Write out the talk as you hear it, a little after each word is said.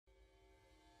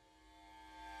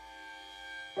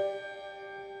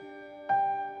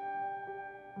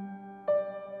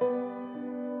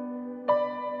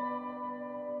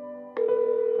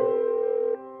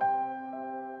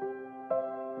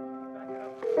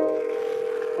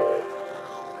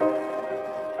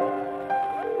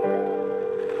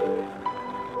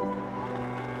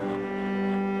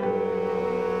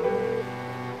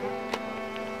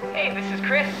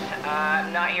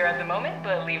here at the moment,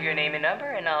 but leave your name and number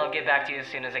and I'll get back to you as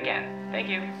soon as I can. Thank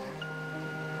you.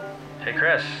 Hey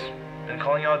Chris, been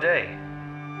calling you all day.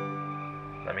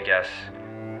 Let me guess.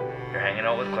 You're hanging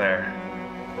out with Claire.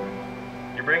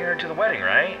 You're bringing her to the wedding,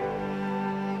 right?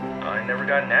 I never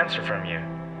got an answer from you.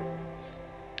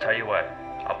 Tell you what,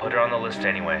 I'll put her on the list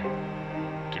anyway.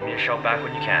 Give me a shout back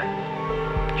when you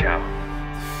can. Ciao.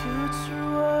 The future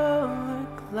will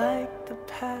look like the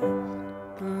past.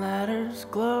 The latter's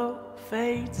glow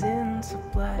fades into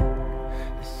black.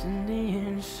 This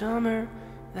Indian summer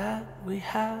that we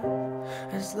have,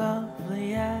 as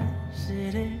lovely as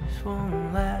it is,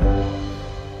 won't last.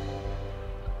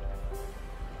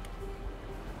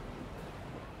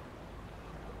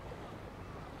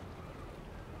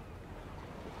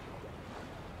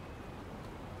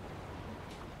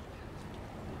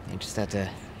 I just had to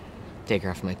take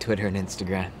her off my Twitter and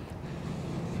Instagram.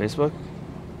 Facebook?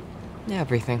 Yeah,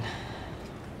 everything.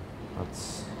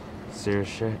 That's serious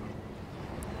shit.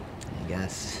 I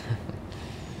guess.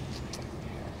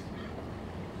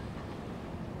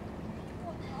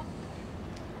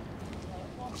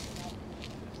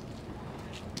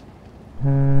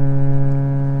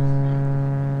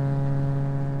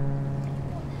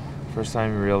 First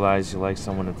time you realize you like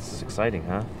someone, it's exciting,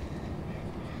 huh?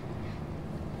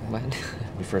 What?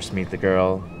 You first meet the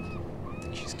girl,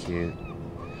 think she's cute,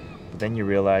 but then you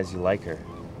realize you like her.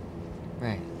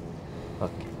 Right.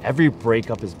 Look, every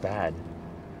breakup is bad.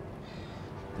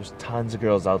 There's tons of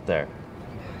girls out there.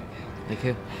 Like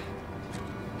who?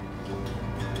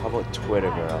 How about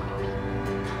Twitter girl?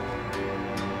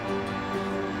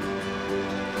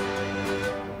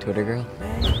 Twitter girl?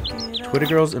 Twitter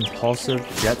girl's impulsive,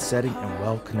 jet-setting, and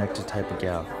well-connected type of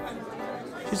gal.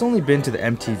 She's only been to the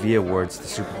MTV Awards, the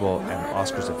Super Bowl, and the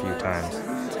Oscars a few times.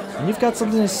 When you've got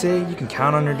something to say, you can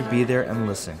count on her to be there and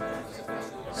listen.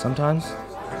 Sometimes,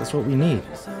 that's what we need.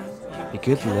 A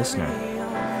good listener.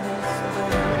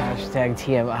 Hashtag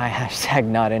TMI, hashtag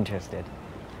not interested.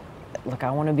 Look,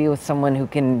 I want to be with someone who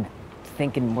can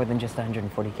think in more than just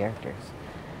 140 characters.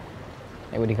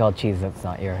 Hey, what do you call cheese that's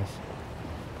not yours?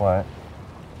 What?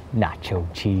 Nacho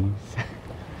cheese.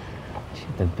 She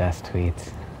had the best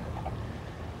tweets.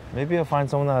 Maybe I'll find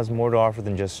someone that has more to offer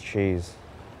than just cheese.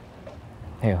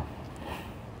 Who?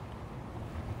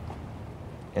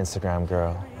 Instagram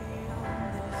girl.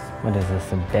 What is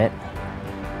this, a bit?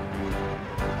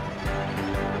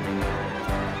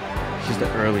 She's the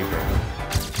early bird,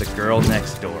 the girl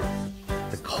next door,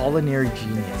 the culinary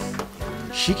genius.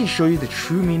 She can show you the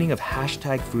true meaning of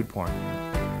hashtag food porn.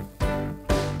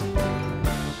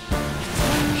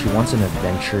 She wants an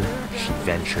adventure, she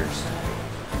ventures.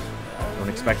 Don't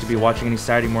expect to be watching any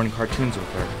Saturday morning cartoons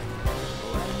with her.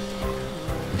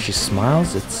 When she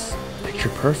smiles, it's picture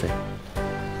perfect.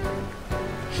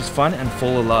 She's fun and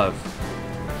full of love.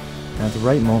 And at the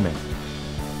right moment,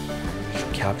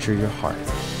 she'll capture your heart.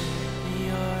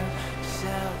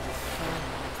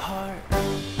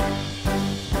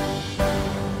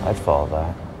 I'd follow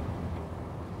that.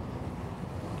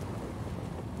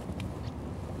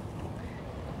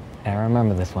 I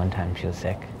remember this one time she was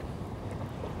sick.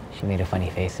 She made a funny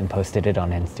face and posted it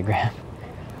on Instagram.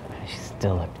 She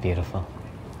still looked beautiful.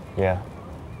 Yeah,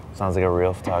 sounds like a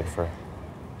real photographer.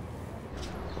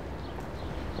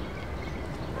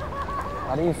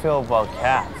 How do you feel about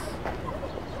cats?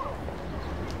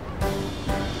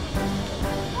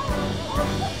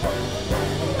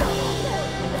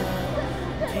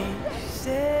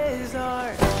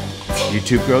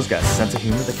 YouTube girls got a sense of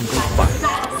humor that can go far.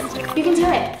 You can do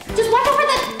it. Just watch over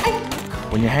the...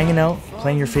 When you're hanging out,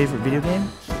 playing your favorite video game,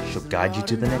 she'll guide you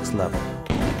to the next level.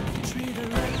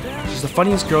 She's the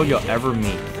funniest girl you'll ever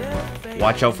meet.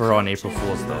 Watch out for her on April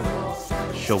Fool's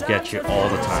though. She'll get you all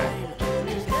the time.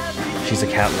 She's a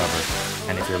cat lover,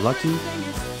 and if you're lucky,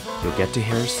 you'll get to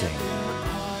hear her sing.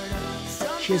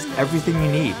 She has everything you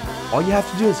need. All you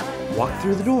have to do is walk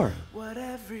through the door.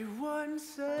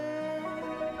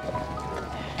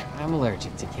 I'm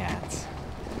allergic to cats.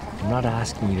 I'm not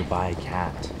asking you to buy a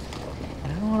cat.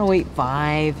 And I don't want to wait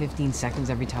 15 seconds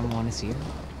every time I want to see her.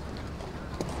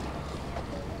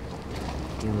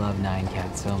 I do love 9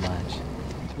 cats so much.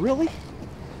 Really?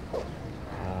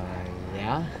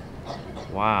 Yeah?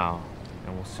 Wow.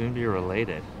 And we'll soon be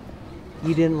related.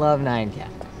 You didn't love 9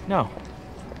 cats? No.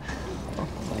 Oh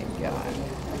my god.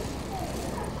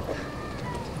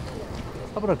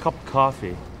 How about a cup of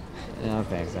coffee? No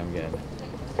thanks, I'm good.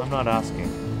 I'm not asking.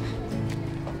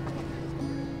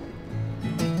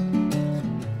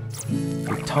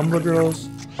 The Tumblr girl's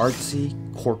artsy,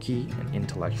 quirky, and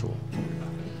intellectual.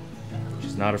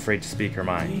 She's not afraid to speak her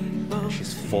mind, and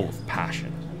she's full of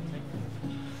passion.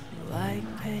 Like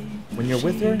paper When you're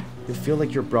with her, you'll feel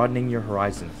like you're broadening your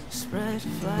horizons,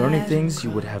 learning things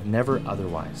you would have never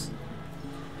otherwise.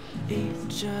 Be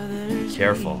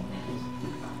careful.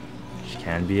 She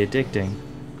can be addicting.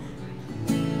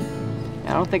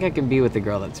 I don't think I can be with a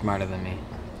girl that's smarter than me.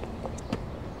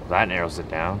 That narrows it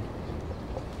down.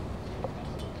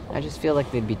 I just feel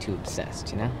like they'd be too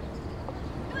obsessed, you know?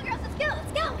 Come on, girls, let's go,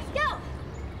 let's go, let's go!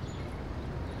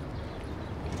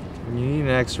 When you need an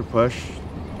extra push,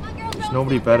 Come on, girls, there's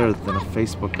nobody better than a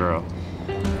Facebook girl.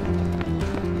 Can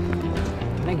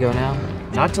I go now?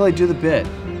 Not till I do the bit.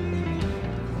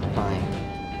 Fine.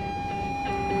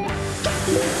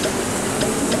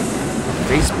 A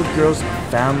Facebook girl's a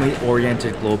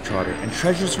family-oriented globetrotter and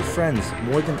treasures her friends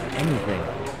more than anything.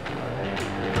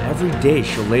 Every day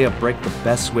she'll lay a brick the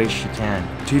best way she can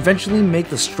to eventually make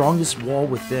the strongest wall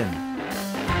within.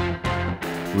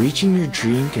 Reaching your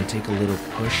dream can take a little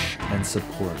push and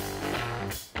support.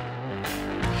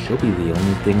 She'll be the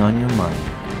only thing on your mind.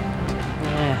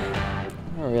 I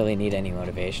don't really need any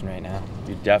motivation right now.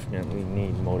 You definitely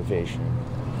need motivation.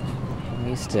 I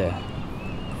used to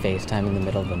FaceTime in the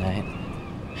middle of the night.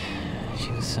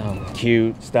 She was so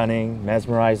Cute, stunning,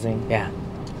 mesmerizing. Yeah.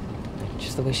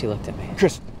 Just the way she looked at me.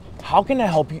 Chris, how can I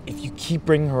help you if you keep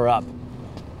bringing her up?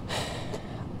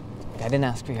 I didn't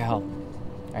ask for your help.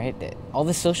 All right? All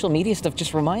this social media stuff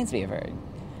just reminds me of her.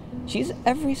 She's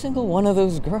every single one of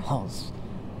those girls.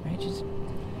 Right?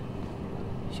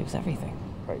 She was everything.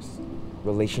 Christ,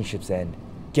 relationships end.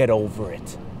 Get over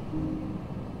it. You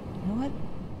know what?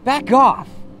 Back off!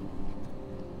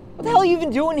 What the hell are you even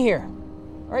doing here?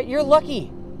 All right, you're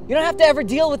lucky. You don't have to ever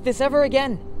deal with this ever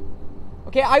again.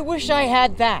 Okay, I wish I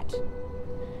had that.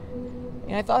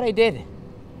 And I thought I did.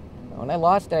 When I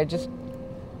lost it, I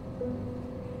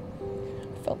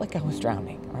felt like I was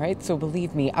drowning, all right? So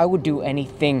believe me, I would do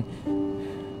anything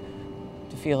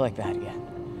to feel like that again.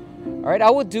 All right, I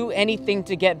would do anything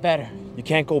to get better. You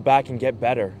can't go back and get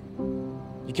better.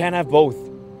 You can't have both.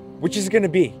 Which is it gonna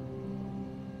be?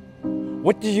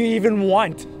 What do you even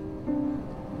want?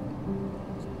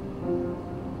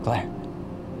 Claire.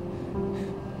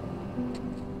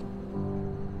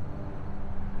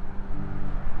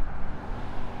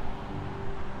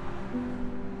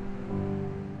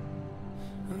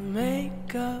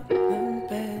 Make up in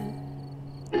bed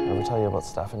Ever tell you about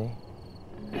Stephanie?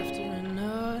 after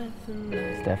another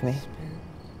night Stephanie?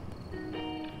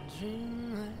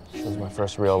 She was my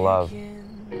first real love. You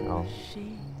know,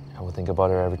 I would think about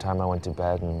her every time I went to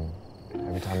bed and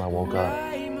every time I woke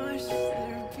up.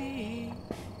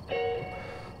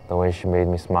 The way she made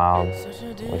me smile,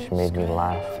 the way she made me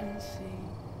laugh,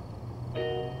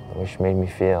 the way she made me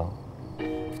feel.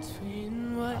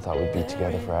 I thought we'd be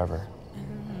together forever.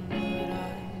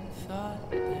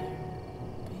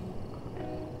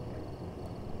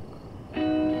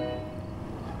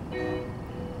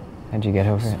 How'd you get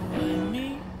over it?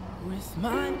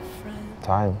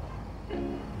 Time.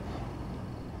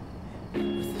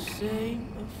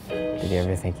 Did you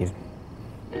ever think you'd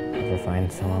ever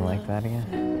find someone like that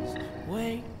again?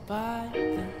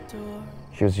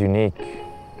 She was unique.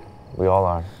 We all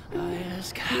are. I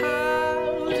ask,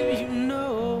 how do you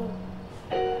know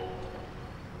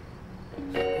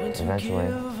when to Eventually,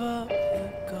 give up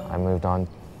the ghost? I moved on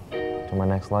to my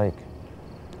next like.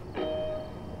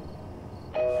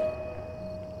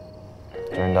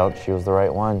 Turned out she was the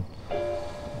right one.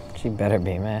 She better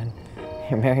be, man.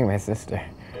 You're marrying my sister.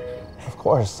 Of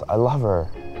course, I love her.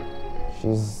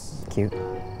 She's Cute,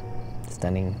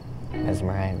 stunning,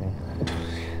 mesmerizing.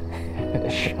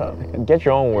 Shut up. Get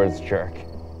your own words, jerk.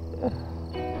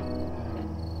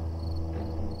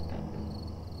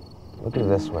 Look at it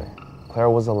this way. Claire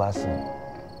was a lesson.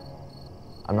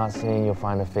 I'm not saying you'll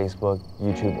find a Facebook,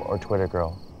 YouTube, or Twitter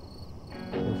girl.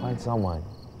 You'll find someone.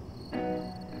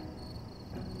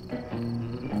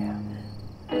 Yeah.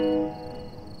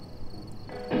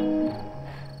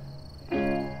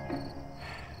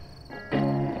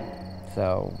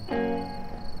 So,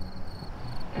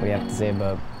 what do you have to say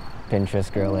about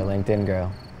Pinterest girl or LinkedIn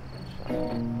girl?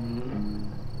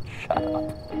 Shut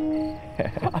up.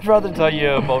 I'd rather tell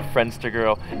you about Friendster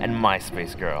girl and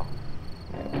MySpace girl.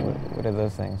 What are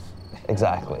those things?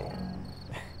 Exactly.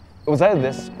 It was either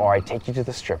this or I take you to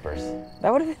the strippers.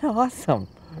 That would have been awesome.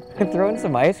 Throw in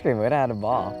some ice cream, we'd have had a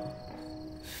ball.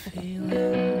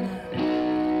 Feeling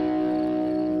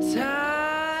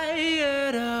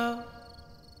tired of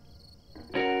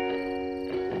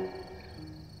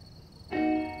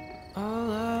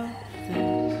all of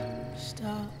this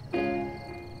stuff.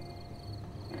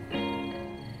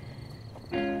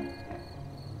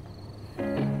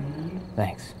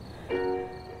 Thanks.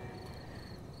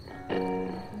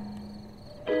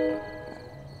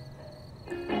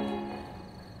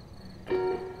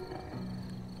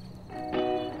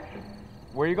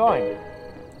 Where are you going?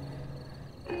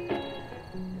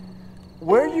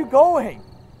 Where are you going?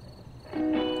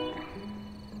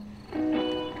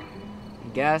 I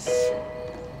guess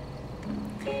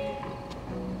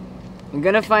I'm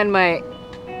gonna find my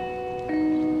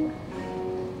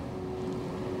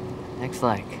next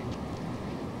like.